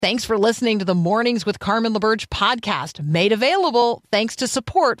Thanks for listening to the Mornings with Carmen LaBerge podcast, made available thanks to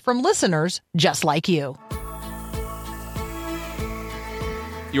support from listeners just like you.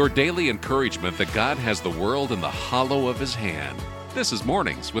 Your daily encouragement that God has the world in the hollow of his hand. This is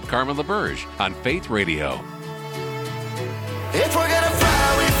Mornings with Carmen LaBerge on Faith Radio. If we're gonna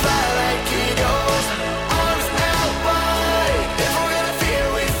fly, we fly like eagles, arms out wide. If we're gonna fear,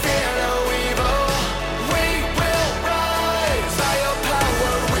 we fear no evil. We will rise. By your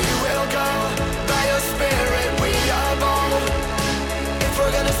power we will go. By your spirit we are bold. If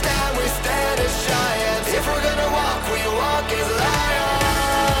we're gonna stand, we stand as giants. If we're gonna walk, we walk as lions.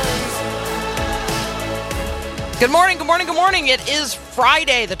 Good morning, good morning, good morning. It is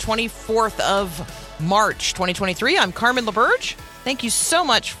Friday, the 24th of March 2023. I'm Carmen LaBerge. Thank you so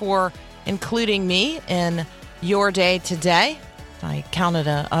much for including me in your day today. I count it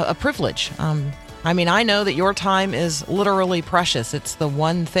a privilege. I know that your time is literally precious. It's the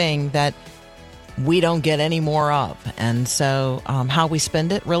one thing that we don't get any more of. And so how we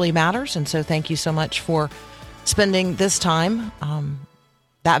spend it really matters. And so thank you so much for spending this time,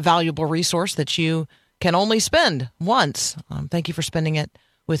 that valuable resource that you can only spend once. Thank you for spending it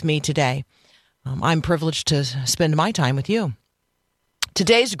with me today. I'm privileged to spend my time with you.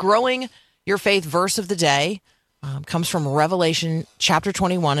 Today's Growing Your Faith verse of the day comes from Revelation chapter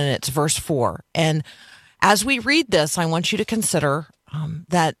 21, and it's verse 4. And as we read this, I want you to consider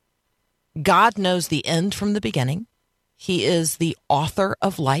that God knows the end from the beginning. He is the author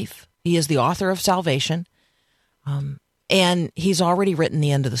of life. He is the author of salvation. And he's already written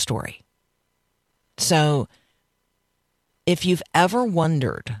the end of the story. So if you've ever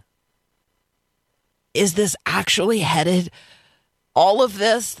wondered, is this actually headed, all of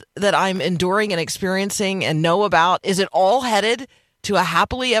this that I'm enduring and experiencing and know about, is it all headed to a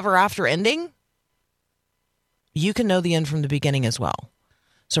happily ever after ending? You can know the end from the beginning as well.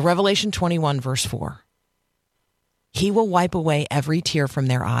 So Revelation 21 verse 4. He will wipe away every tear from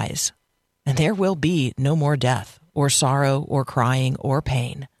their eyes, and there will be no more death or sorrow or crying or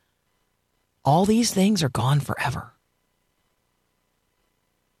pain. All these things are gone forever.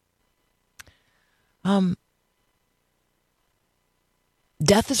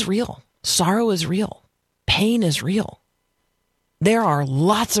 Death is real. Sorrow is real. Pain is real. There are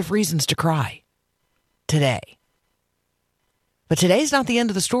lots of reasons to cry today. But today's not the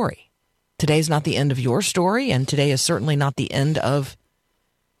end of the story. Today's not the end of your story, and today is certainly not the end of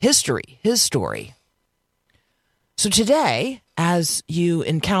history, his story. So today, as you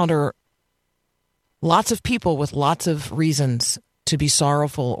encounter lots of people with lots of reasons to be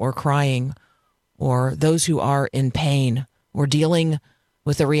sorrowful or crying, or those who are in pain or dealing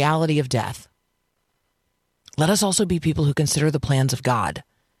with the reality of death, let us also be people who consider the plans of God.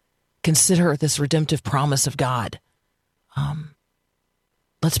 Consider this redemptive promise of God.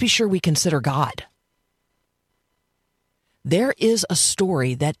 Let's be sure we consider God. There is a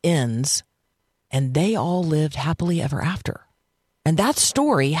story that ends, and they all lived happily ever after. And that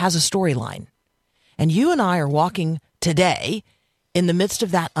story has a storyline. And you and I are walking today in the midst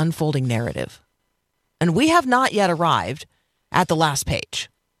of that unfolding narrative. And we have not yet arrived at the last page.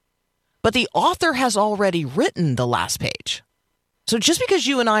 But the author has already written the last page. So just because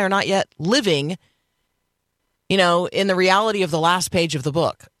you and I are not yet living, in the reality of the last page of the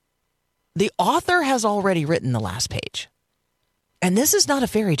book, the author has already written the last page. And this is not a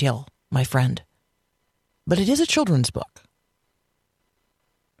fairy tale, my friend, but it is a children's book.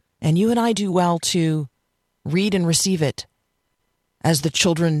 And you and I do well to read and receive it as the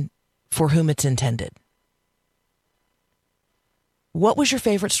children for whom it's intended. What was your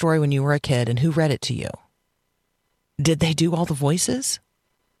favorite story when you were a kid, and who read it to you? Did they do all the voices?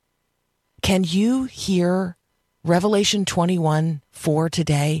 Can you hear Revelation 21:4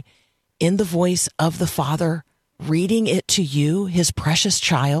 today in the voice of the Father reading it to you, his precious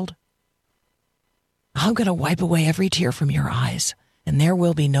child? I'm going to wipe away every tear from your eyes, and there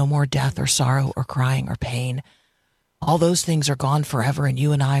will be no more death or sorrow or crying or pain. All those things are gone forever, and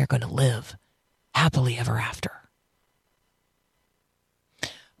you and I are going to live happily ever after.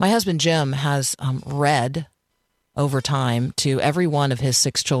 My husband, Jim, has read over time to every one of his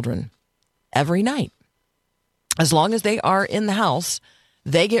 6 children every night. As long as they are in the house,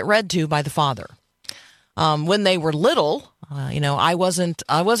 they get read to by the father. When they were little, I wasn't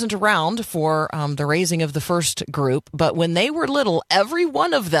around for the raising of the first group, but when they were little, every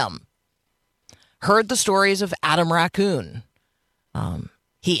one of them heard the stories of Adam Raccoon.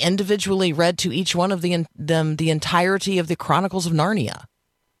 He individually read to each one of them the entirety of the Chronicles of Narnia.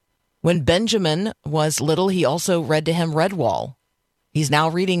 When Benjamin was little, he also read to him Redwall. He's now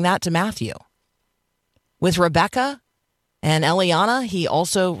reading that to Matthew. With Rebecca, And Eliana, he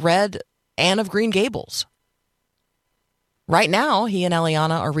also read Anne of Green Gables. Right now, he and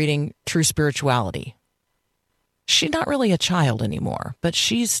Eliana are reading True Spirituality. She's not really a child anymore, but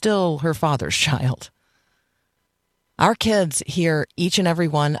she's still her father's child. Our kids hear each and every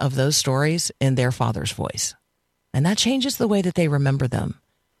one of those stories in their father's voice. And that changes the way that they remember them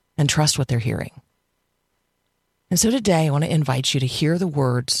and trust what they're hearing. And so today, I want to invite you to hear the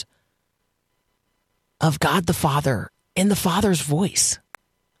words of God the Father in the Father's voice.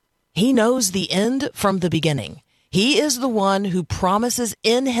 He knows the end from the beginning. He is the one who promises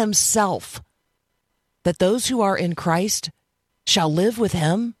in himself that those who are in Christ shall live with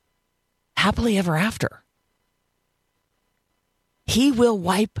him happily ever after. He will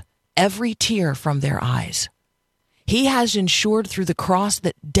wipe every tear from their eyes. He has ensured through the cross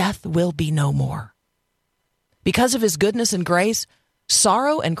that death will be no more. Because of his goodness and grace,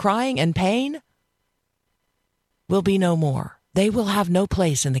 sorrow and crying and pain will be no more. They will have no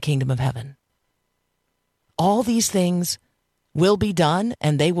place in the kingdom of heaven. All these things will be done,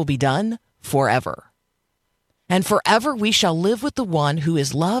 and they will be done forever. And forever we shall live with the one who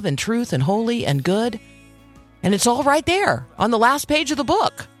is love and truth and holy and good. And it's all right there on the last page of the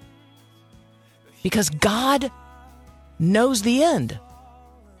book. Because God knows the end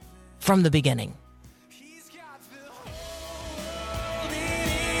from the beginning.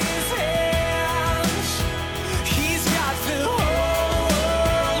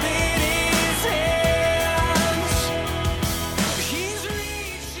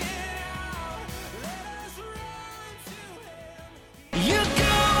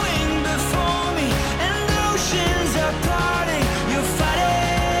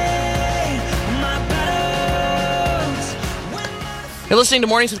 You're listening to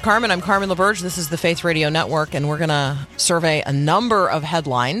Mornings with Carmen. I'm Carmen LaBerge. This is the Faith Radio Network, and we're going to survey a number of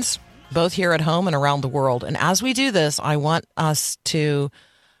headlines, both here at home and around the world. And as we do this, I want us to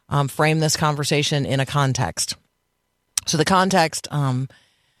frame this conversation in a context. So the context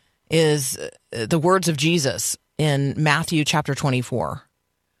is the words of Jesus in Matthew chapter 24.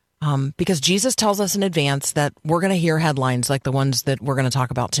 Because Jesus tells us in advance that we're going to hear headlines like the ones that we're going to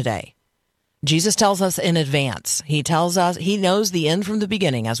talk about today. Jesus tells us in advance. He tells us he knows the end from the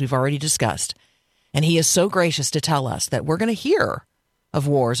beginning, as we've already discussed. And he is so gracious to tell us that we're going to hear of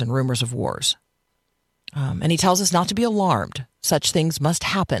wars and rumors of wars. And he tells us not to be alarmed. Such things must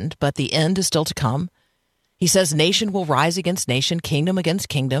happen, but the end is still to come. He says nation will rise against nation, kingdom against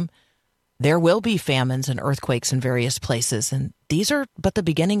kingdom. There will be famines and earthquakes in various places, and these are but the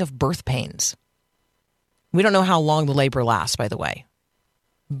beginning of birth pains. We don't know how long the labor lasts, by the way.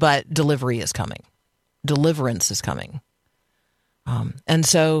 But delivery is coming. Deliverance is coming. And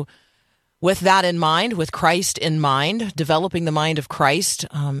so with that in mind, with Christ in mind, developing the mind of Christ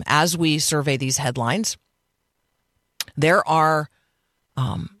as we survey these headlines, there are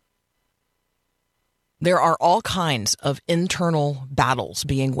all kinds of internal battles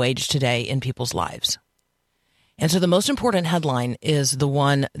being waged today in people's lives. And so the most important headline is the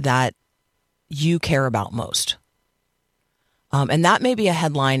one that you care about most. And that may be a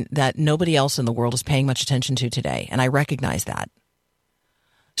headline that nobody else in the world is paying much attention to today, and I recognize that.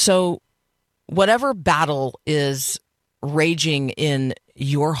 So whatever battle is raging in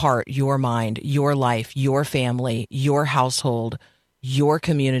your heart, your mind, your life, your family, your household, your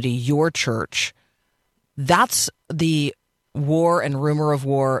community, your church, that's the war and rumor of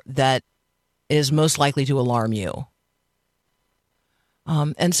war that is most likely to alarm you.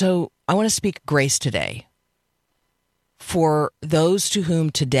 And so I want to speak grace today for those to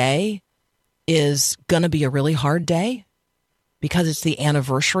whom today is going to be a really hard day because it's the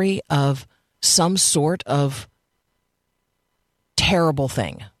anniversary of some sort of terrible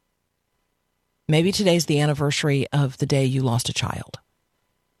thing. Maybe today's the anniversary of the day you lost a child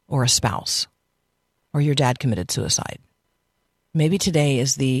or a spouse or your dad committed suicide. Maybe today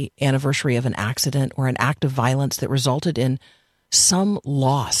is the anniversary of an accident or an act of violence that resulted in some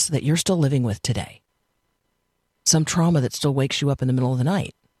loss that you're still living with today. Some trauma that still wakes you up in the middle of the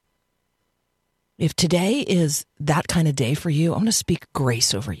night. If today is that kind of day for you, I want to speak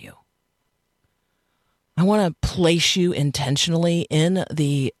grace over you. I want to place you intentionally in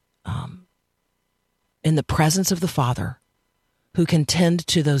the presence of the Father who can tend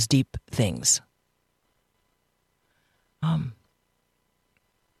to those deep things.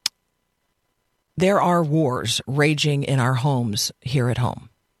 There are wars raging in our homes here at home.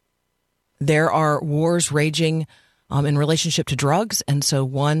 There are wars raging in relationship to drugs, and so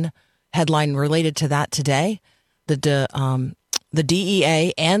one headline related to that today, the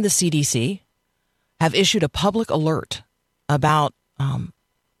DEA and the CDC have issued a public alert about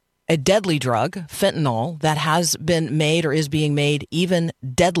a deadly drug, fentanyl, that has been made or is being made even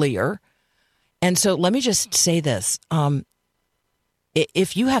deadlier. And so let me just say this.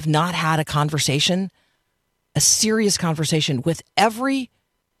 If you have not had a conversation, a serious conversation with every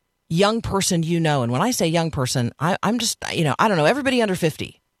young person you know, and when I say young person, I'm just, I don't know, everybody under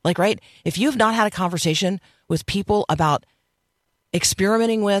 50, like, right? If you've not had a conversation with people about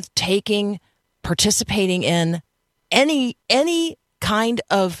experimenting with, taking, participating in any kind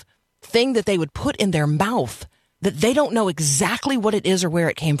of thing that they would put in their mouth that they don't know exactly what it is or where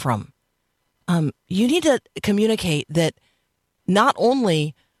it came from, you need to communicate that not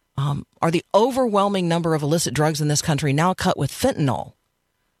only are the overwhelming number of illicit drugs in this country now cut with fentanyl,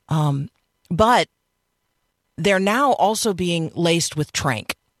 but they're now also being laced with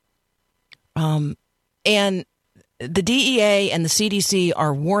tranq. And the DEA and the CDC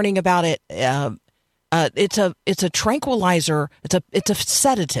are warning about it. It's a tranquilizer. It's a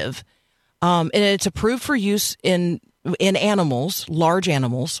sedative, and it's approved for use in animals, large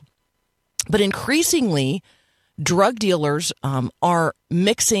animals. But increasingly, drug dealers are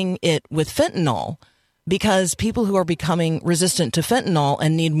mixing it with fentanyl because people who are becoming resistant to fentanyl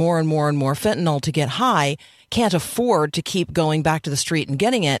and need more and more and more fentanyl to get high can't afford to keep going back to the street and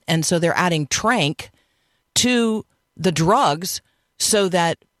getting it. And so they're adding tranq to the drugs so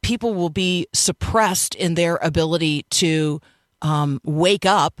that people will be suppressed in their ability to wake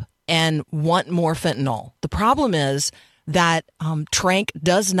up and want more fentanyl. The problem is that tranq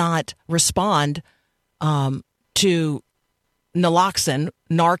does not respond to naloxone,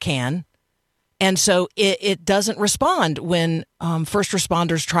 Narcan, and so it doesn't respond when first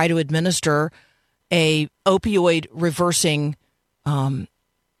responders try to administer a opioid reversing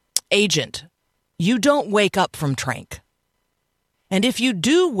agent. You don't wake up from tranq. And if you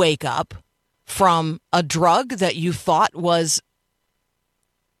do wake up from a drug that you thought was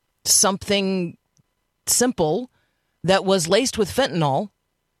something simple that was laced with fentanyl,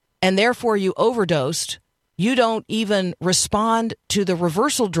 and therefore you overdosed, you don't even respond to the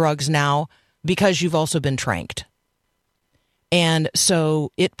reversal drugs now because you've also been tranqed. And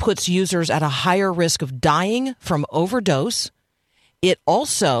so it puts users at a higher risk of dying from overdose. It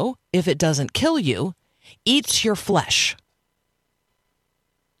also, if it doesn't kill you, eats your flesh.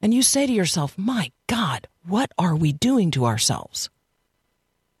 And you say to yourself, my God, what are we doing to ourselves?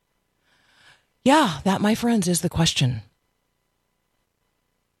 Yeah, that, my friends, is the question.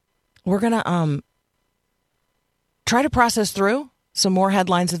 We're going to try to process through some more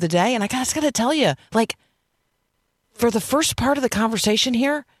headlines of the day. And I just got to tell you, like, for the first part of the conversation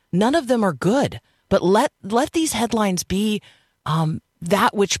here, none of them are good. But let these headlines be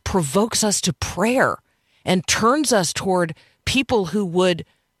that which provokes us to prayer and turns us toward people who would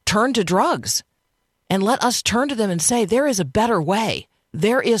turn to drugs. And let us turn to them and say, there is a better way.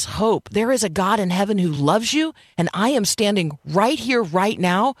 There is hope. There is a God in heaven who loves you. And I am standing right here, right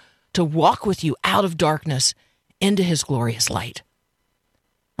now, to walk with you out of darkness into his glorious light.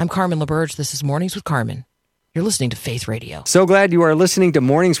 I'm Carmen LaBerge. This is Mornings with Carmen. You're listening to Faith Radio. So glad you are listening to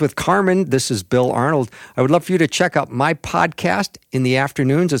Mornings with Carmen. This is Bill Arnold. I would love for you to check out my podcast in the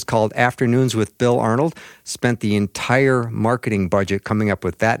afternoons. It's called Afternoons with Bill Arnold. Spent the entire marketing budget coming up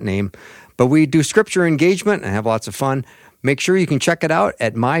with that name. But we do scripture engagement and have lots of fun. Make sure you can check it out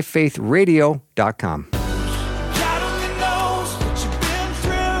at myfaithradio.com.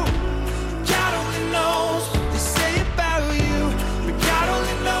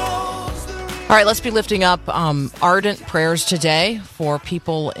 All right, let's be lifting up ardent prayers today for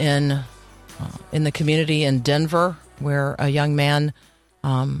people in the community in Denver, where a young man,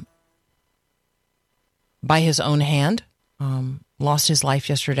 by his own hand, lost his life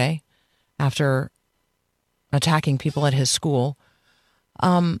yesterday after attacking people at his school.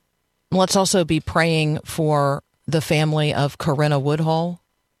 Let's also be praying for the family of Corinna Woodhull.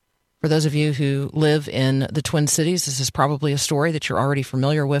 For those of you who live in the Twin Cities, this is probably a story that you're already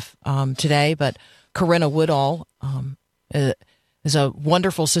familiar with today, but Corinna Woodhull is a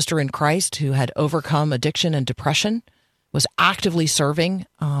wonderful sister in Christ who had overcome addiction and depression, was actively serving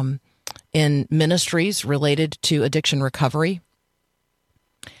in ministries related to addiction recovery.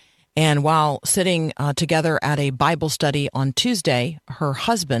 And while sitting together at a Bible study on Tuesday, her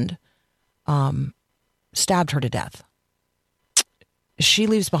husband stabbed her to death. She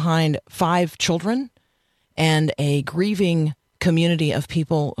leaves behind 5 children and a grieving community of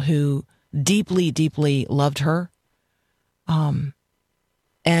people who deeply, deeply loved her. And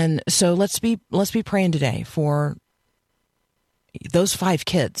so let's be praying today for those 5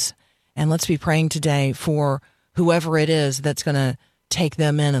 kids, and let's be praying today for whoever it is that's going to take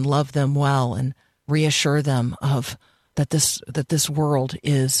them in and love them well and reassure them of that this world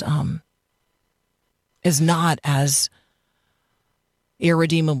is not as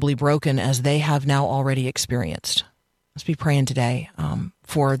irredeemably broken as they have now already experienced. Let's be praying today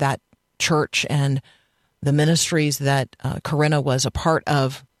for that church and the ministries that Corinna was a part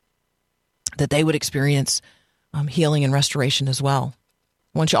of, that they would experience healing and restoration as well.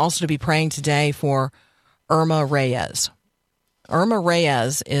 I want you also to be praying today for Irma Reyes. Irma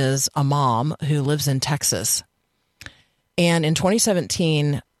Reyes is a mom who lives in Texas. And in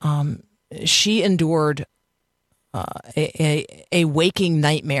 2017, she endured a waking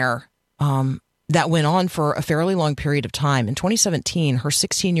nightmare that went on for a fairly long period of time. In 2017, her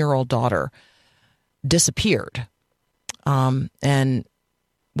 16-year-old daughter disappeared. And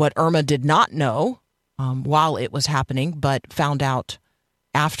what Irma did not know while it was happening, but found out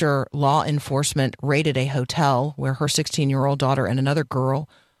after law enforcement raided a hotel where her 16-year-old daughter and another girl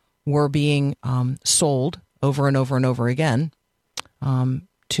were being sold over and over and over again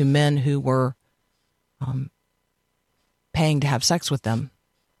to men who were paying to have sex with them.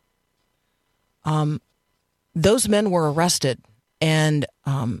 Those men were arrested, and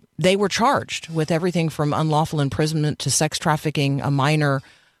they were charged with everything from unlawful imprisonment to sex trafficking, a minor,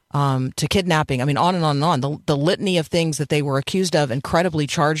 to kidnapping. I mean, on and on and on. The litany of things that they were accused of and credibly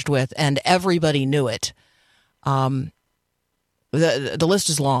charged with, and everybody knew it. The list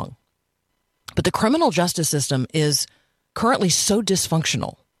is long. But the criminal justice system is currently so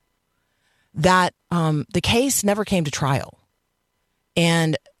dysfunctional that the case never came to trial.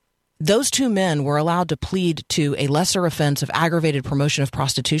 And those two men were allowed to plead to a lesser offense of aggravated promotion of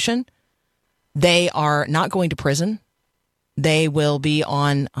prostitution. They are not going to prison. They will be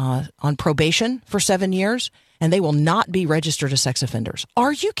on probation for 7 years, and they will not be registered as sex offenders.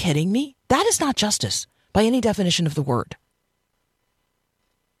 Are you kidding me? That is not justice by any definition of the word.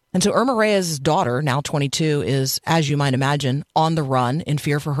 And so Irma Reyes' daughter, now 22, is, as you might imagine, on the run in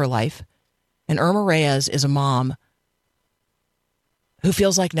fear for her life. And Irma Reyes is a mom who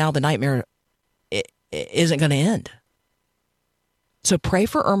feels like now the nightmare isn't going to end. So pray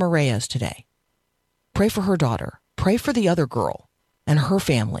for Irma Reyes today. Pray for her daughter. Pray for the other girl and her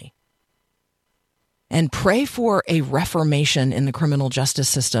family. And pray for a reformation in the criminal justice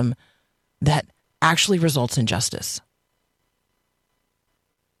system that actually results in justice.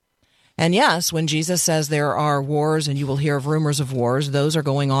 And yes, when Jesus says there are wars and you will hear of rumors of wars, those are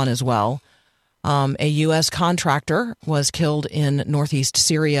going on as well. A U.S. contractor was killed in northeast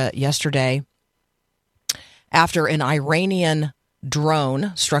Syria yesterday after an Iranian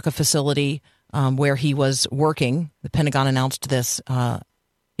drone struck a facility where he was working. The Pentagon announced this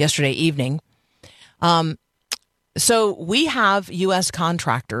yesterday evening. So we have U.S.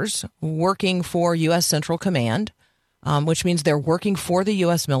 contractors working for U.S. Central Command, which means they're working for the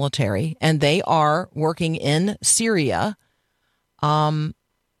U.S. military, and they are working in Syria.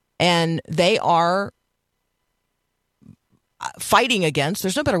 And they are fighting against,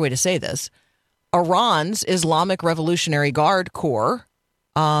 there's no better way to say this, Iran's Islamic Revolutionary Guard Corps.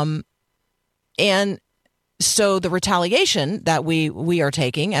 And so the retaliation that we are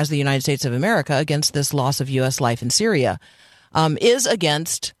taking as the United States of America against this loss of U.S. life in Syria is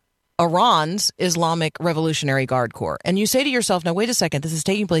against Iran's Islamic Revolutionary Guard Corps. And you say to yourself, now, wait a second, this is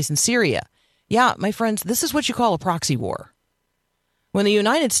taking place in Syria. Yeah, my friends, this is what you call a proxy war. When the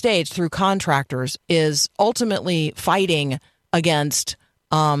United States, through contractors, is ultimately fighting against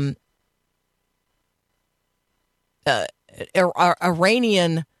Iranian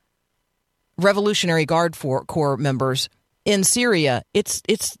Revolutionary Guard Corps members in Syria,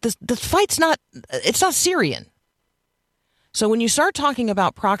 the fight's not Syrian. So when you start talking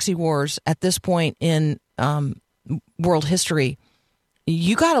about proxy wars at this point in world history,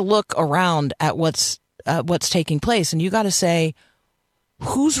 you got to look around at what's taking place, and you got to say,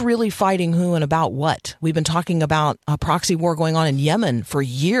 who's really fighting who and about what? We've been talking about a proxy war going on in Yemen for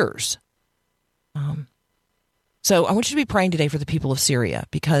years. So I want you to be praying today for the people of Syria,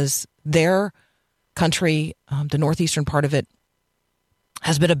 because their country, the northeastern part of it,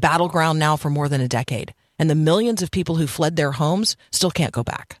 has been a battleground now for more than a decade. And the millions of people who fled their homes still can't go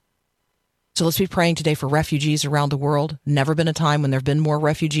back. So let's be praying today for refugees around the world. Never been a time when there have been more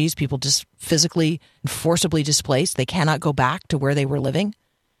refugees, people just physically and forcibly displaced. They cannot go back to where they were living.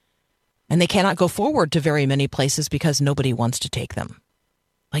 And they cannot go forward to very many places because nobody wants to take them.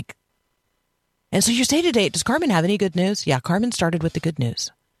 And so you say today, does Carmen have any good news? Yeah, Carmen started with the good news.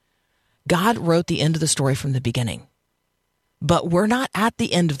 God wrote the end of the story from the beginning. But we're not at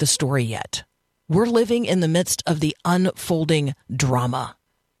the end of the story yet. We're living in the midst of the unfolding drama.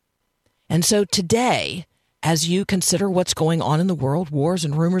 And so today, as you consider what's going on in the world, wars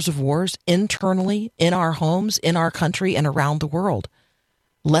and rumors of wars internally in our homes, in our country, and around the world,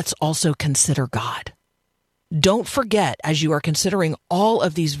 let's also consider God. Don't forget, as you are considering all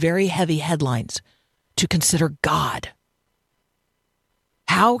of these very heavy headlines, to consider God.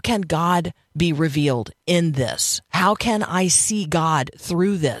 How can God be revealed in this? How can I see God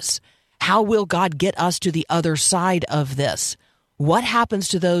through this? How will God get us to the other side of this? What happens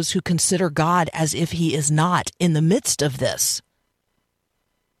to those who consider God as if he is not in the midst of this?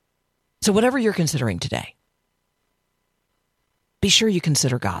 So whatever you're considering today, be sure you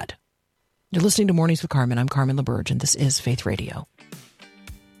consider God. You're listening to Mornings with Carmen. I'm Carmen LaBerge, and this is Faith Radio.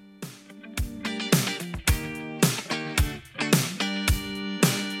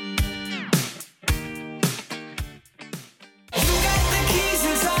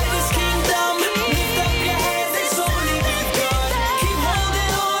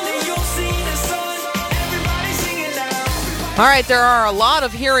 All right, there are a lot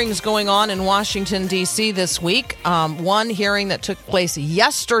of hearings going on in Washington, D.C. this week. One hearing that took place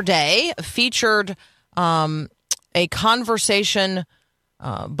yesterday featured a conversation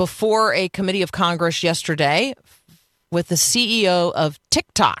before a committee of Congress yesterday with the CEO of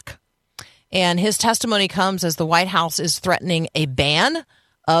TikTok. And his testimony comes as the White House is threatening a ban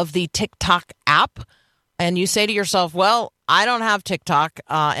of the TikTok app. And you say to yourself, well, I don't have TikTok,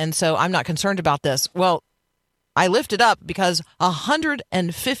 and so I'm not concerned about this. Well, I lift it up because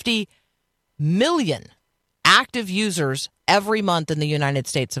 150 million active users every month in the United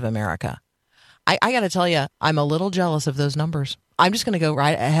States of America. I got to tell you, I'm a little jealous of those numbers. I'm just going to go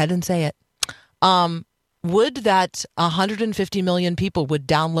right ahead and say it. Would that 150 million people would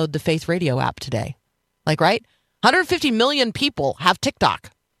download the Faith Radio app today? Like, right? 150 million people have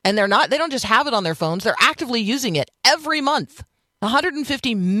TikTok, and they don't just have it on their phones. They're actively using it every month.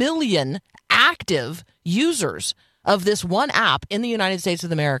 150 million active users of this one app in the United States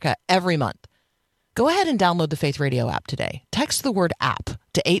of America every month. Go ahead and download the Faith Radio app today. Text the word app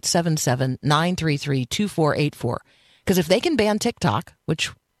to 877-933-2484. Because if they can ban TikTok, which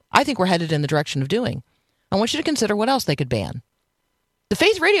I think we're headed in the direction of doing, I want you to consider what else they could ban. The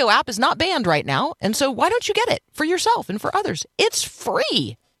Faith Radio app is not banned right now, and so why don't you get it for yourself and for others? It's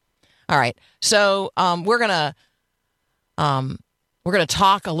free. All right, so we're gonna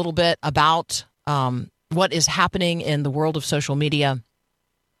talk a little bit about what is happening in the world of social media.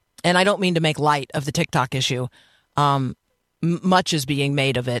 And I don't mean to make light of the TikTok issue. Much is being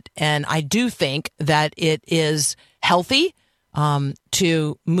made of it. And I do think that it is healthy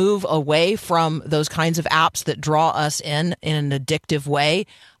to move away from those kinds of apps that draw us in an addictive way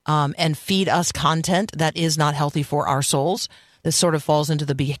and feed us content that is not healthy for our souls. This sort of falls into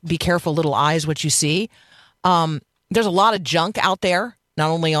the be careful little eyes what you see. There's a lot of junk out there, not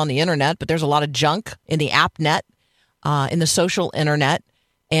only on the internet, but there's a lot of junk in the app net, in the social internet.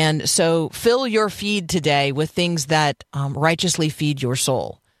 And so fill your feed today with things that righteously feed your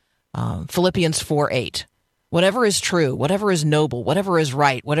soul. Philippians 4:8. Whatever is true, whatever is noble, whatever is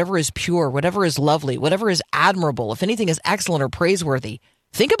right, whatever is pure, whatever is lovely, whatever is admirable, if anything is excellent or praiseworthy,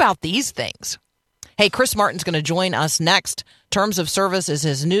 think about these things. Hey, Chris Martin's going to join us next. Terms of Service is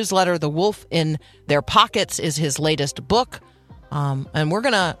his newsletter. The Wolf in Their Pockets is his latest book. And we're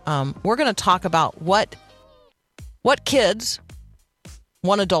gonna talk about what kids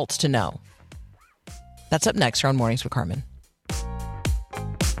want adults to know. That's up next here on Mornings with Carmen.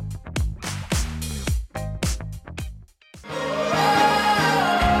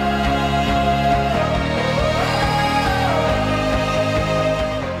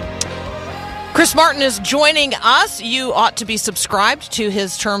 Chris Martin is joining us. You ought to be subscribed to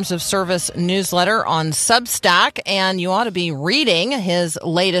his Terms of Service newsletter on Substack, and you ought to be reading his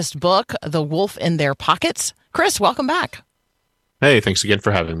latest book, The Wolf in Their Pockets. Chris, welcome back. Hey, thanks again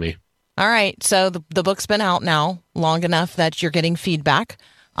for having me. All right, so the book's been out now long enough that you're getting feedback.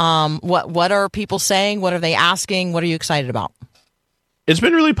 What are people saying? What are they asking? What are you excited about? It's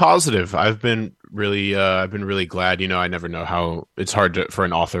been really positive. I've been really glad. You know, I never know how it's hard for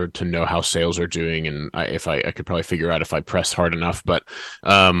an author to know how sales are doing, and I could probably figure out if I press hard enough. But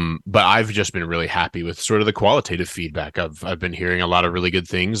I've just been really happy with sort of the qualitative feedback. I've been hearing a lot of really good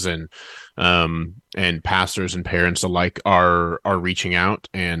things, and pastors and parents alike are reaching out.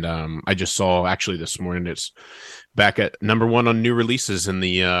 And I just saw actually this morning it's back at number 1 on new releases in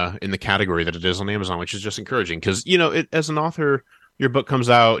the category that it is on Amazon, which is just encouraging because as an author, your book comes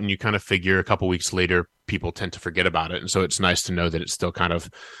out and you kind of figure a couple weeks later, people tend to forget about it. And so it's nice to know that it's still kind of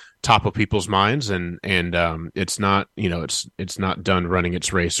top of people's minds and it's not, it's not done running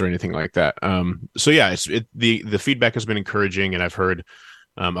its race or anything like that. So yeah, the feedback has been encouraging, and I've heard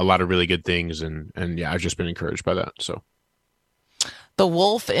a lot of really good things, and yeah, I've just been encouraged by that. So. The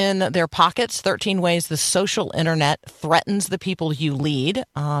Wolf in Their Pockets, 13 Ways the Social Internet Threatens the People You Lead.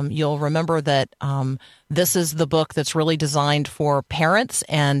 You'll remember that this is the book that's really designed for parents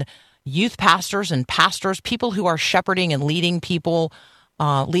and youth pastors and pastors, people who are shepherding and leading people,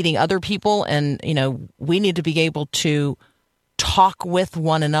 leading other people. And, we need to be able to talk with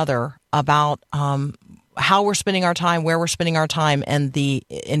one another about how we're spending our time, where we're spending our time, and the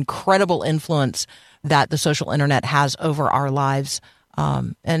incredible influence that the social internet has over our lives.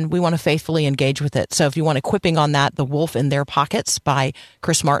 And we want to faithfully engage with it. So if you want equipping on that, The Wolf in Their Pockets by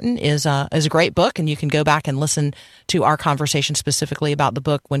Chris Martin is a great book. And you can go back and listen to our conversation specifically about the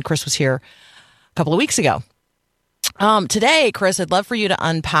book when Chris was here a couple of weeks ago. Today, Chris, I'd love for you to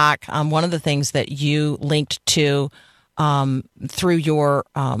unpack one of the things that you linked to through your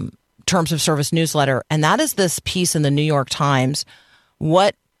Terms of Service newsletter. And that is this piece in the New York Times,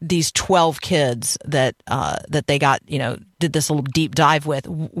 what these 12 kids that they got, did this little deep dive with,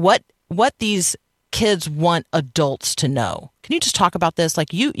 what these kids want adults to know. Can you just talk about this?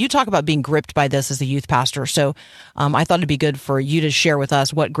 Like you talk about being gripped by this as a youth pastor. So I thought it'd be good for you to share with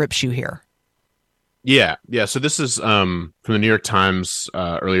us what grips you here. Yeah. So this is from the New York Times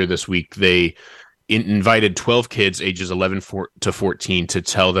earlier this week. They invited 12 kids ages 11 to 14 to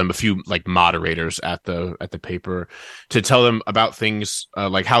tell them, a few like moderators at the paper, to tell them about things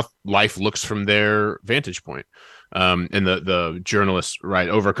like how life looks from their vantage point. And the journalists, right,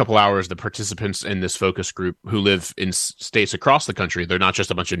 over a couple hours, the participants in this focus group who live in states across the country, they're not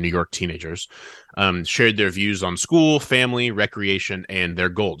just a bunch of New York teenagers, shared their views on school, family, recreation, and their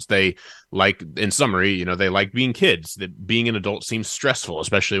goals. They like, in summary, they like being kids, that being an adult seems stressful,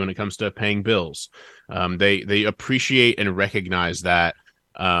 especially when it comes to paying bills. They appreciate and recognize that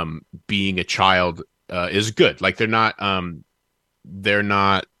being a child is good. Like they're not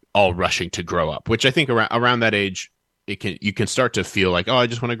all rushing to grow up, which I think around that age, you can start to feel like, oh, I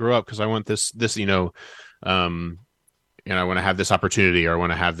just want to grow up because I want this, I want to have this opportunity, or I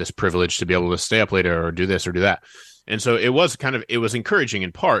want to have this privilege to be able to stay up later or do this or do that. And so it was encouraging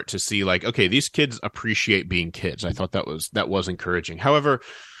in part to see like, okay, these kids appreciate being kids. I thought that was encouraging. However,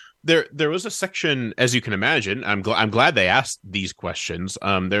 there was a section, as you can imagine, I'm glad they asked these questions.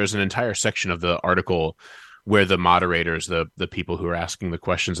 There's an entire section of the article where the moderators, the people who are asking the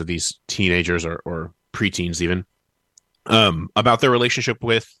questions of these teenagers or preteens even, about their relationship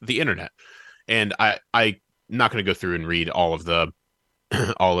with the internet. And I'm not going to go through and read all of the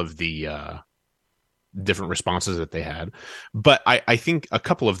different responses that they had, but I think a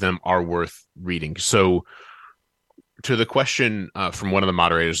couple of them are worth reading. So to the question from one of the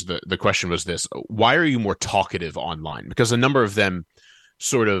moderators, the question was this: why are you more talkative online? Because a number of them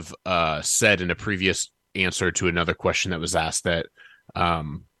sort of said in a previous answer to another question that was asked that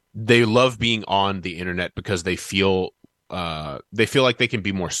they love being on the internet because they feel like they can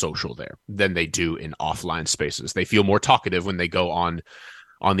be more social there than they do in offline spaces. They feel more talkative when they go on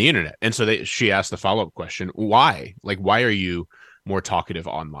the internet. And so she asked the follow-up question, why? Like, why are you more talkative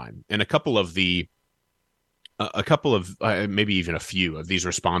online? And a couple of maybe even a few of these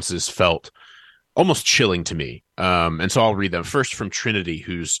responses felt almost chilling to me. And so I'll read them. First, from Trinity,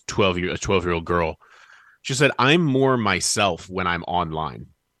 who's a 12-year-old girl. She said, I'm more myself when I'm online.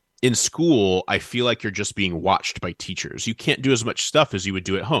 In school, I feel like you're just being watched by teachers. You can't do as much stuff as you would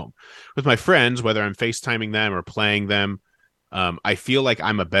do at home. With my friends, whether I'm FaceTiming them or playing them, I feel like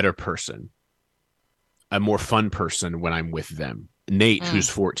I'm a better person, a more fun person when I'm with them. Nate, who's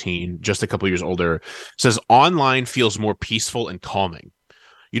 14, just a couple years older, says online feels more peaceful and calming.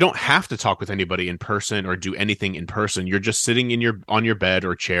 You don't have to talk with anybody in person or do anything in person. You're just sitting on your bed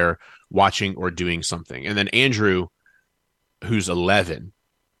or chair, watching or doing something. And then Andrew, who's 11,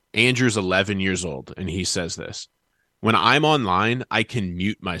 Andrew's 11 years old, and he says this: when I'm online, I can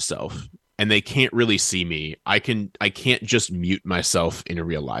mute myself, and they can't really see me. I can't just mute myself in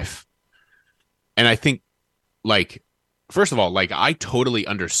real life. And I think, like, first of all, like, I totally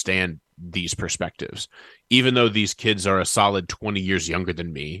understand these perspectives, even though these kids are a solid 20 years younger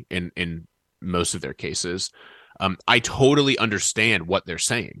than me in most of their cases. I totally understand what they're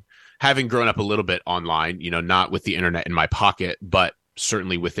saying. Having grown up a little bit online, not with the internet in my pocket, but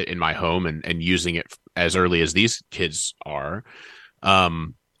certainly with it in my home and using it as early as these kids are.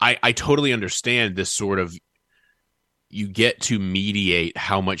 I totally understand this sort of, you get to mediate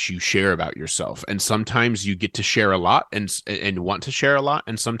how much you share about yourself. And sometimes you get to share a lot and want to share a lot.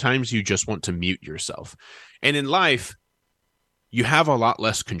 And sometimes you just want to mute yourself. And in life, you have a lot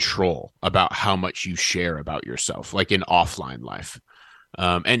less control about how much you share about yourself, like in offline life.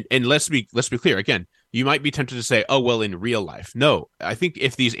 And let's be clear again, you might be tempted to say, oh, well, in real life. No, I think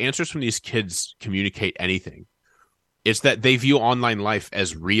if these answers from these kids communicate anything, it's that they view online life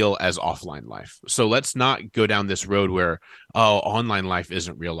as real as offline life. So let's not go down this road where, oh, online life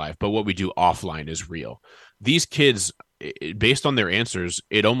isn't real life, but what we do offline is real. These kids, based on their answers,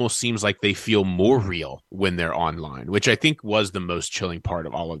 it almost seems like they feel more real when they're online, which I think was the most chilling part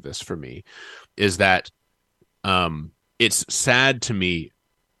of all of this for me, is that it's sad to me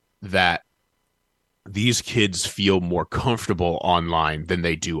that these kids feel more comfortable online than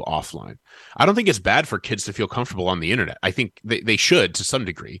they do offline. I don't think it's bad for kids to feel comfortable on the internet. I think they should to some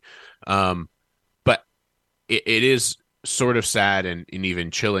degree. But it is sort of sad and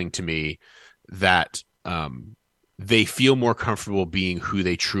even chilling to me that they feel more comfortable being who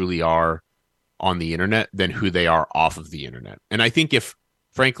they truly are on the internet than who they are off of the internet. And I think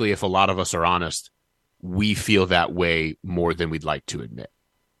frankly, if a lot of us are honest, we feel that way more than we'd like to admit.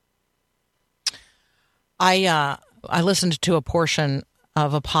 I listened to a portion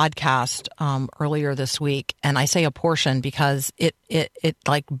of a podcast earlier this week, and I say a portion because it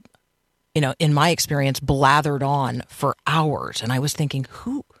like, you know, in my experience, blathered on for hours, and I was thinking,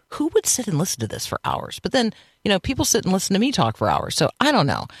 who would sit and listen to this for hours? But then, you know, people sit and listen to me talk for hours, so I don't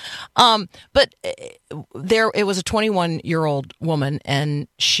know. But it was a 21-year-old woman, and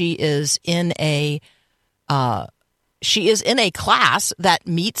she is in a class that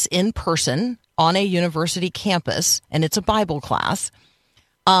meets in person on a university campus, and it's a Bible class.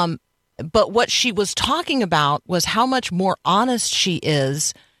 But what she was talking about was how much more honest she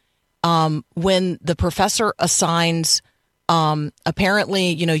is when the professor assigns, apparently,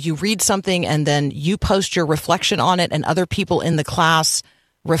 you know, you read something and then you post your reflection on it and other people in the class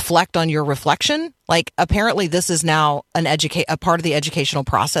reflect on your reflection. Like, apparently this is now a part of the educational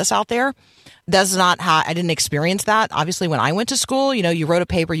process out there. That's not how I didn't experience that. Obviously, when I went to school, you know, you wrote a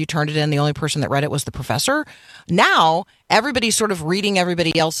paper, you turned it in. The only person that read it was the professor. Now, everybody's sort of reading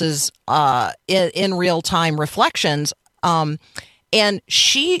everybody else's in real time reflections. And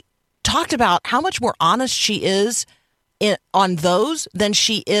she talked about how much more honest she is on those than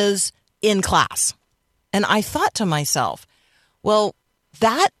she is in class. And I thought to myself, well,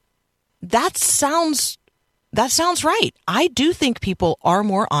 that sounds right. I do think people are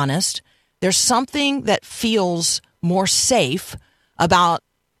more honest. There's something that feels more safe about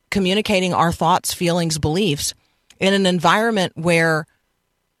communicating our thoughts, feelings, beliefs in an environment where,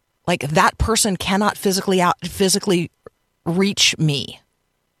 like, that person cannot physically reach me.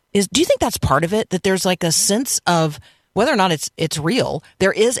 Do you think that's part of it? That there's like a sense of, whether or not it's real,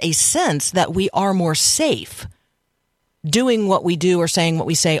 there is a sense that we are more safe doing what we do or saying what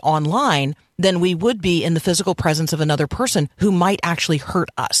we say online than we would be in the physical presence of another person who might actually hurt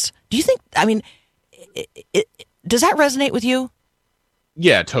us. Do you think, I mean, does that resonate with you?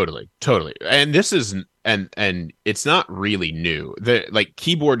 Yeah, totally. And this is, and it's not really new. Like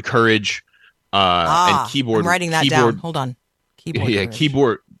keyboard courage, and keyboard. I'm writing that down. Hold on.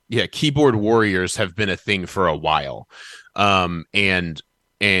 Keyboard warriors have been a thing for a while. And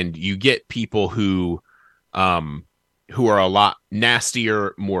you get people who are a lot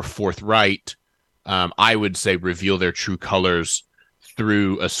nastier, more forthright, I would say reveal their true colors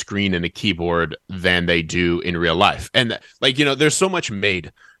through a screen and a keyboard than they do in real life. And like, you know, there's so much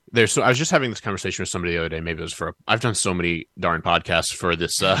made. I was just having this conversation with somebody the other day. Maybe it was I've done so many darn podcasts for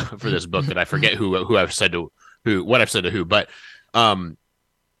this book that I forget who I've said to who, what I've said to who, but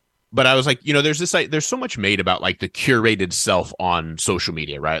I was like, you know, there's so much made about like the curated self on social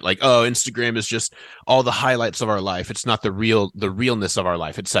media, right? Like, oh, Instagram is just all the highlights of our life. It's not the realness of our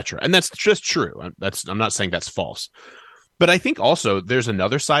life, etc. And that's just true. I'm not saying that's false. But I think also there's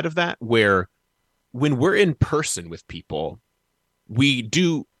another side of that where when we're in person with people, we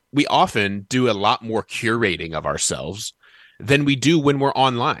often do a lot more curating of ourselves than we do when we're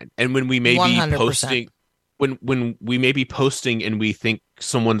online. And when we may 100%. Be posting when we may be posting and we think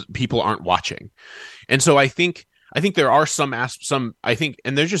people aren't watching. And so I think there are and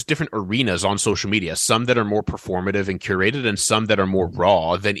there's just different arenas on social media, some that are more performative and curated and some that are more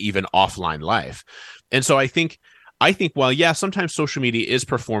raw than even offline life. And so I think while, yeah, sometimes social media is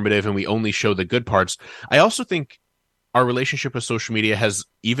performative and we only show the good parts, I also think our relationship with social media has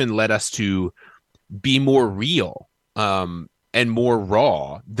even led us to be more real, and more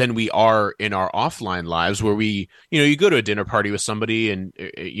raw than we are in our offline lives, where we, you know, you go to a dinner party with somebody and,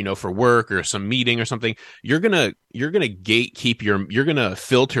 you know, for work or some meeting or something, you're going to gatekeep you're going to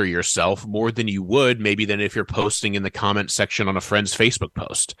filter yourself more than you would maybe than if you're posting in the comment section on a friend's Facebook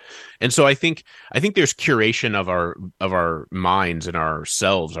post. And so I think there's curation of our minds and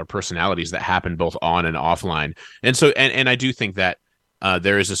ourselves, our personalities that happen both on and offline. And so, and I do think that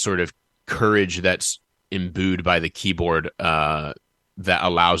there is a sort of courage that's imbued by the keyboard that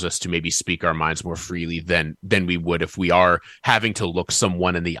allows us to maybe speak our minds more freely than we would if we are having to look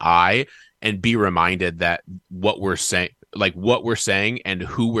someone in the eye and be reminded that what we're saying and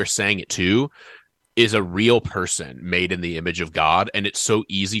who we're saying it to is a real person made in the image of God. And it's so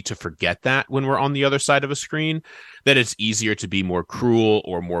easy to forget that when we're on the other side of a screen, that it's easier to be more cruel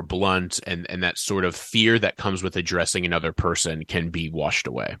or more blunt. And that sort of fear that comes with addressing another person can be washed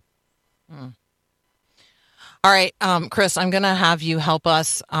away. All right, Chris, I'm going to have you help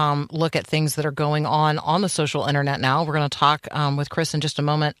us look at things that are going on the social internet now. We're going to talk with Chris in just a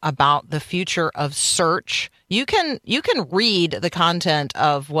moment about the future of search. You can read the content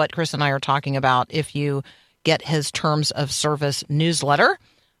of what Chris and I are talking about if you get his Terms of Service newsletter,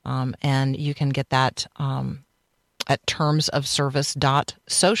 and you can get that at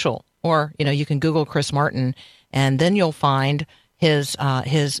termsofservice.social, or you can Google Chris Martin, and then you'll find his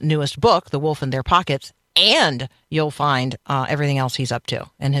newest book, The Wolf in Their Pockets, and you'll find everything else he's up to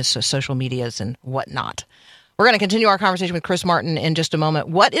and his social medias and whatnot. We're going to continue our conversation with Chris Martin in just a moment.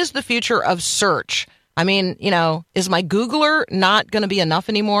 What is the future of search? I mean, is my Googler not going to be enough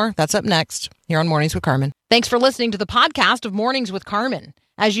anymore? That's up next here on Mornings with Carmen. Thanks for listening to the podcast of Mornings with Carmen.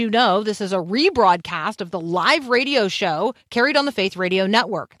 As you know, this is a rebroadcast of the live radio show carried on the Faith Radio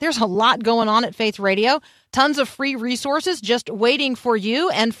Network. There's a lot going on at Faith Radio. Tons of free resources just waiting for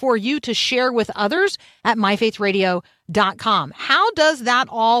you and for you to share with others at myfaithradio.com. How does that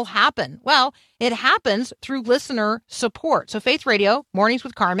all happen? Well, it happens through listener support. So Faith Radio, Mornings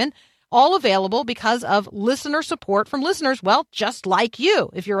with Carmen, all available because of listener support from listeners, well, just like you.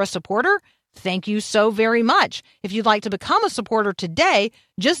 If you're a supporter, thank you so very much. If you'd like to become a supporter today,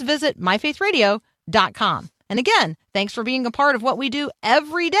 just visit myfaithradio.com. And again, thanks for being a part of what we do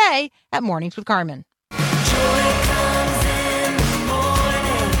every day at Mornings with Carmen.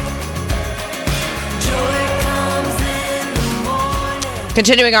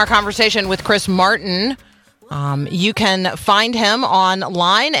 Continuing our conversation with Chris Martin, you can find him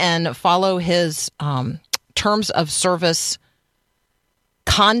online and follow his Terms of Service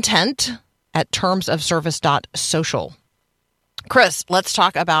content at termsofservice.social. Chris, let's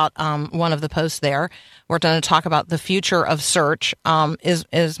talk about one of the posts there. We're going to talk about the future of search.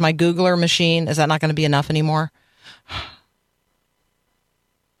 Is my Googler machine, is that not going to be enough anymore?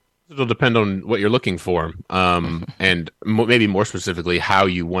 It'll depend on what you're looking for, and maybe more specifically, how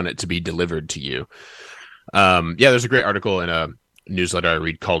you want it to be delivered to you. There's a great article in a newsletter I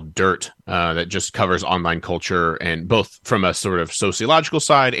read called Dirt that just covers online culture, and both from a sort of sociological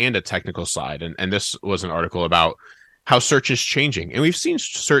side and a technical side. And this was an article about how search is changing. And we've seen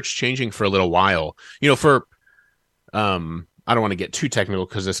search changing for a little while. I don't want to get too technical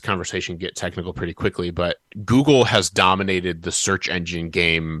because this conversation get technical pretty quickly, but Google has dominated the search engine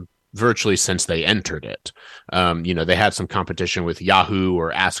game virtually since they entered it. They had some competition with Yahoo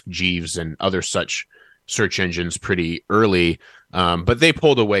or Ask Jeeves and other such search engines pretty early, but they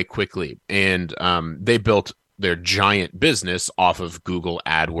pulled away quickly, and they built their giant business off of Google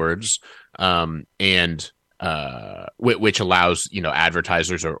AdWords, which allows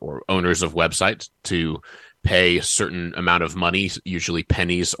advertisers or owners of websites to pay a certain amount of money, usually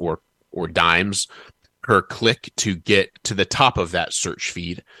pennies or dimes per click, to get to the top of that search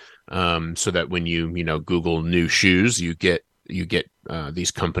feed, so that when you Google new shoes, you get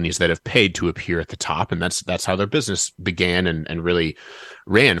these companies that have paid to appear at the top, and that's how their business began and really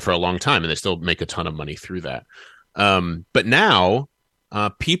ran for a long time, and they still make a ton of money through that. But now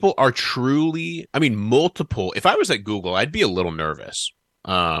people are truly, multiple. If I was at Google, I'd be a little nervous.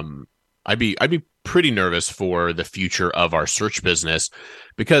 I'd be pretty nervous for the future of our search business,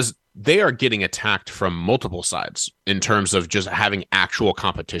 because they are getting attacked from multiple sides in terms of just having actual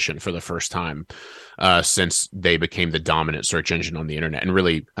competition for the first time since they became the dominant search engine on the internet. And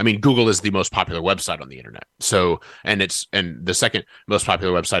really, Google is the most popular website on the internet. So, and the second most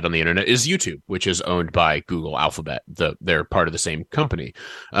popular website on the internet is YouTube, which is owned by Google Alphabet. They're part of the same company.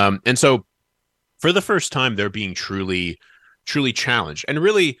 And so for the first time, they're being truly challenged. And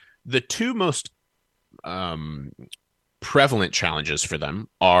really, the two most prevalent challenges for them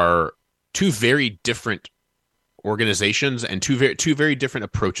are two very different organizations and two very different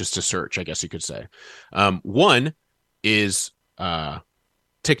approaches to search, I guess you could say. One is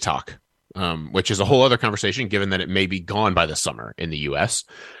TikTok, which is a whole other conversation, given that it may be gone by the summer in the US.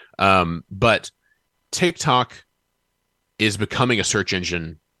 But TikTok is becoming a search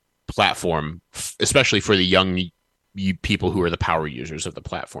engine platform, especially for the young people who are the power users of the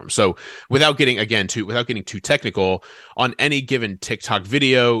platform. So without getting too technical, on any given TikTok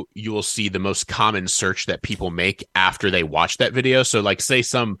video, you will see the most common search that people make after they watch that video. So like, say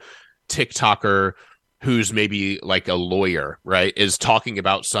some TikToker who's maybe like a lawyer, right, is talking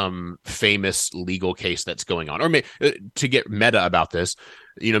about some famous legal case that's going on, or to get meta about this,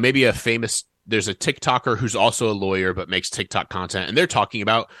 maybe there's a TikToker who's also a lawyer but makes TikTok content, and they're talking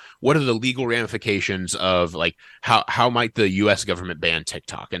about what are the legal ramifications of like how might the U.S. government ban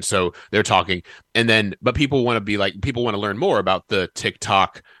TikTok, and so they're talking, but people want to learn more about the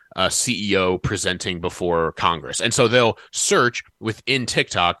TikTok CEO presenting before Congress, and so they'll search within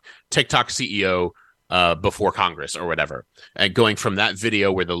TikTok CEO before Congress or whatever, and going from that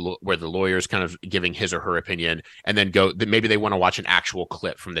video where the lawyer's kind of giving his or her opinion, and then maybe they want to watch an actual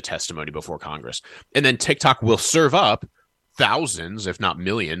clip from the testimony before Congress, and then TikTok will serve up thousands, if not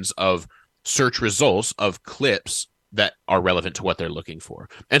millions, of search results of clips that are relevant to what they're looking for.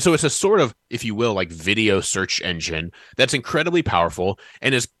 And so it's a sort of, if you will, like video search engine that's incredibly powerful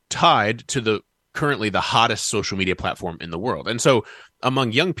and is tied to currently the hottest social media platform in the world. And so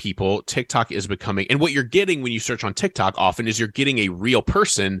among young people, TikTok is becoming, and what you're getting when you search on TikTok often is you're getting a real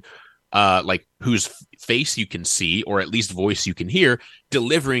person, like whose face you can see, or at least voice you can hear,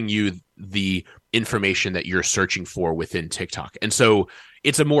 delivering you the information that you're searching for within TikTok. And so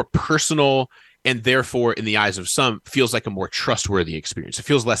it's a more personal, and therefore, in the eyes of some, feels like a more trustworthy experience. It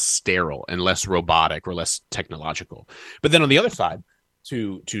feels less sterile and less robotic or less technological. But then on the other side,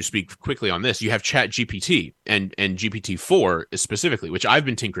 to speak quickly on this, you have ChatGPT and GPT-4 specifically, which I've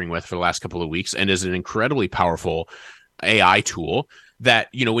been tinkering with for the last couple of weeks, and is an incredibly powerful AI tool that,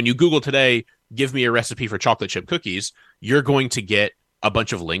 when you Google today, give me a recipe for chocolate chip cookies, you're going to get a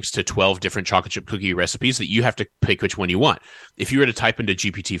bunch of links to 12 different chocolate chip cookie recipes that you have to pick which one you want. If you were to type into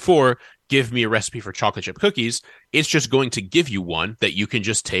GPT-4, give me a recipe for chocolate chip cookies, it's just going to give you one that you can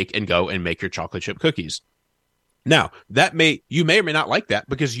just take and go and make your chocolate chip cookies. Now, you may or may not like that,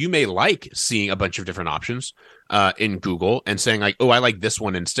 because you may like seeing a bunch of different options in Google and saying like, oh, I like this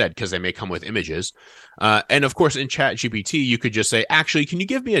one instead, because they may come with images. And of course, in ChatGPT, you could just say, actually, can you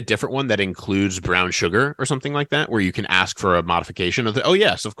give me a different one that includes brown sugar or something like that, where you can ask for a modification of oh,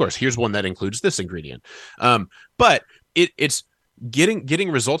 yes, of course, here's one that includes this ingredient. But it's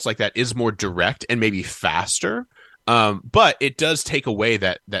getting results like that is more direct and maybe faster. But it does take away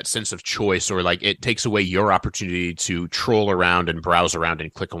that sense of choice, or like it takes away your opportunity to troll around and browse around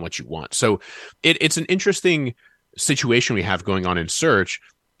and click on what you want. So it's an interesting situation we have going on in search.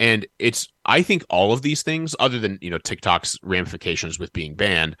 And I think all of these things, other than, TikTok's ramifications with being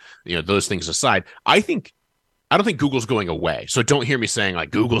banned, those things aside, I don't think Google's going away. So don't hear me saying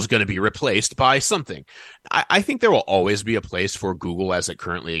like Google's going to be replaced by something. I think there will always be a place for Google as it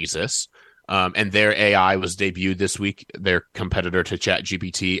currently exists. And their AI was debuted this week, their competitor to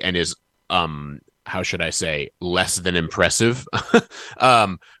ChatGPT, and is, how should I say, less than impressive,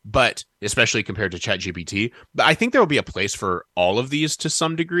 but especially compared to ChatGPT. But I think there will be a place for all of these to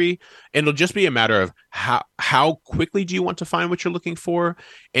some degree, and it'll just be a matter of how quickly do you want to find what you're looking for,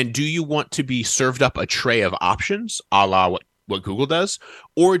 and do you want to be served up a tray of options, a la what Google does,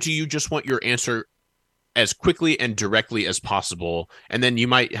 or do you just want your answer as quickly and directly as possible, and then you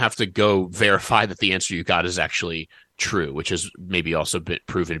might have to go verify that the answer you got is actually true, which is maybe also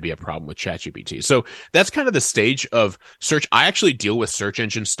proven to be a problem with ChatGPT. So that's kind of the stage of search. I actually deal with search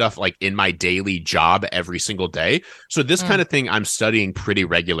engine stuff like in my daily job every single day. So this kind of thing I'm studying pretty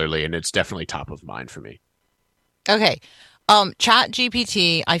regularly, and it's definitely top of mind for me. Okay.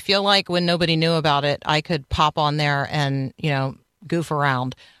 ChatGPT, I feel like when nobody knew about it, I could pop on there and, goof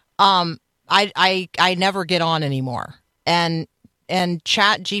around. I never get on anymore. And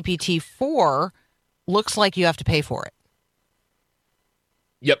ChatGPT 4 looks like you have to pay for it.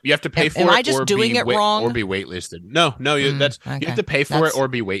 Yep, you have to pay for it. Am I just doing it wrong? Or be waitlisted. No, you have to pay for it or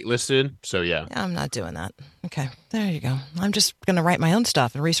be waitlisted. So yeah. I'm not doing that. Okay, there you go. I'm just going to write my own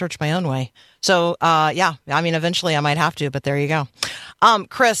stuff and research my own way. So yeah, I mean, eventually I might have to, but there you go.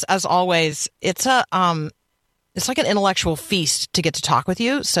 Chris, as always, it's like an intellectual feast to get to talk with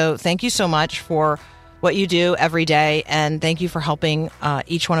you. So thank you so much for what you do every day. And thank you for helping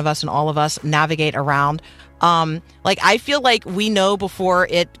each one of us and all of us navigate around. I feel like we know before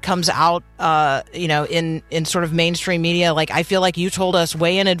it comes out, in sort of mainstream media. Like, I feel like you told us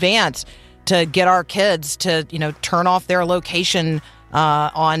way in advance to get our kids to, turn off their location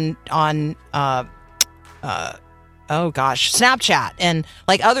on Snapchat and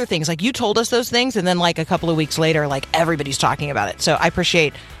like other things. Like, you told us those things, and then like a couple of weeks later, like everybody's talking about it. So I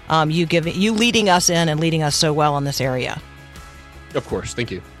appreciate you leading us in and leading us so well in this area. Of course.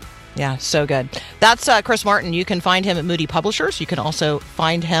 Thank you. Yeah, so good. That's Chris Martin. You can find him at Moody Publishers. You can also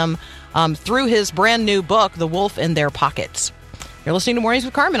find him through his brand new book, The Wolf in Their Pockets. You're listening to Mornings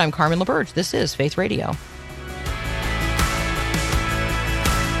with Carmen. I'm Carmen LaBerge. This is Faith Radio.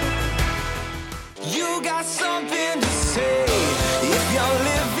 You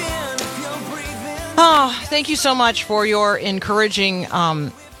thank you so much for your encouraging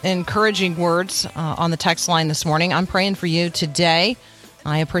words on the text line this morning. I'm praying for you today.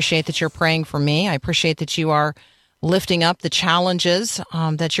 I appreciate that you're praying for me. I appreciate that you are lifting up the challenges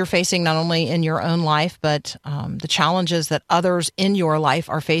that you're facing, not only in your own life, but the challenges that others in your life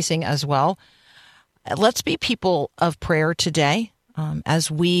are facing as well. Let's be people of prayer today as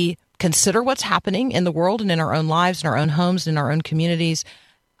we consider what's happening in the world and in our own lives, in our own homes, in our own communities.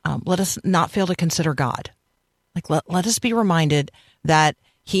 Let us not fail to consider God. Let us be reminded that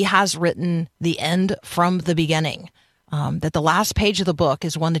He has written the end from the beginning, that the last page of the book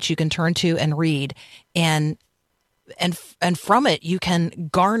is one that you can turn to and read, and from it you can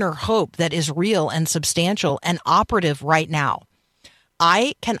garner hope that is real and substantial and operative right now.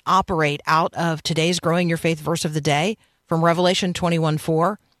 I can operate out of today's Growing Your Faith verse of the day from Revelation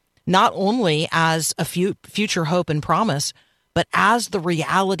 21:4, not only as a future hope and promise, but as the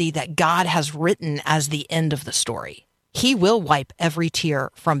reality that God has written as the end of the story. He will wipe every tear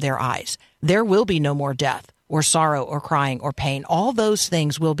from their eyes. There will be no more death or sorrow or crying or pain. All those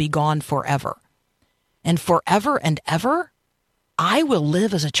things will be gone forever. And forever and ever, I will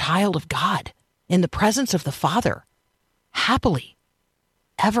live as a child of God in the presence of the Father, happily,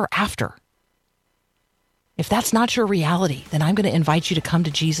 ever after. If that's not your reality, then I'm going to invite you to come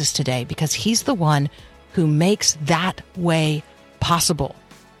to Jesus today, because He's the one who makes that way possible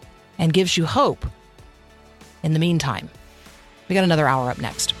and gives you hope in the meantime. We got another hour up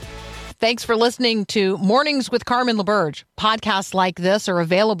next. Thanks for listening to Mornings with Carmen LaBerge. Podcasts like this are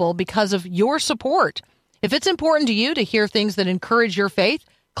available because of your support. If it's important to you to hear things that encourage your faith,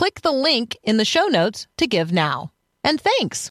 click the link in the show notes to give now. And thanks.